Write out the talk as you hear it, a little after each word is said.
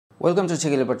Welcome to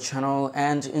TechLeopard channel,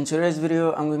 and in today's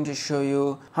video I'm going to show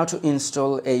you how to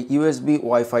install a USB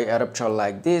Wi-Fi adapter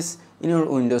like this in your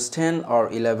Windows 10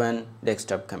 or 11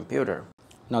 desktop computer.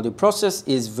 Now the process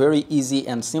is very easy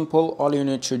and simple. All you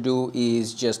need to do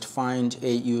is just find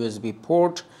a USB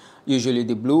port, usually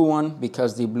the blue one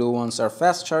because the blue ones are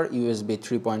faster, USB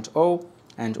 3.0,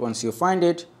 and once you find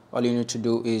it, all you need to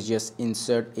do is just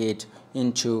insert it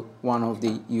into one of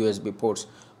the USB ports.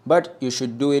 But you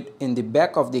should do it in the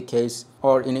back of the case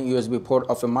or in a USB port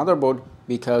of a motherboard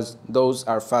because those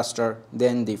are faster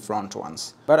than the front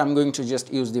ones. But I'm going to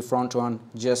just use the front one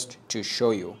just to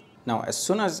show you. Now as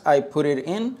soon as I put it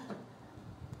in,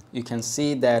 you can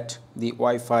see that the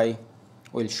Wi-Fi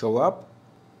will show up.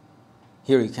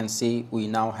 Here you can see we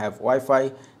now have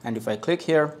Wi-Fi, and if I click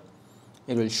here,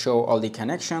 it will show all the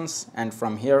connections, and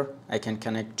from here I can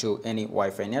connect to any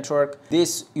Wi-Fi network.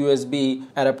 This USB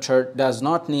adapter does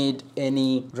not need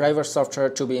any driver software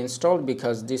to be installed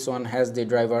because this one has the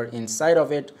driver inside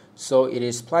of it, so it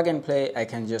is plug and play. I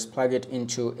can just plug it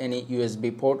into any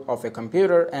USB port of a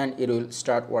computer and it will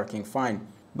start working fine.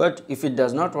 But if it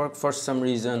does not work for some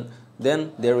reason,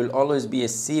 then there will always be a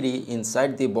CD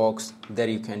inside the box that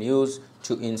you can use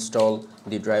to install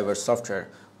the driver software.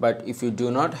 But if you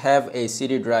do not have a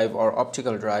CD drive or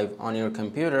optical drive on your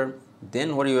computer,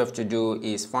 then what you have to do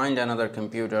is find another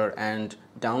computer and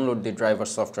download the driver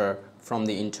software from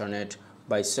the internet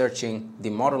by searching the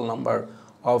model number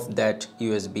of that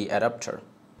USB adapter.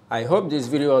 I hope this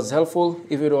video was helpful.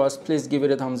 If it was, please give it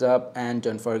a thumbs up and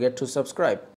don't forget to subscribe.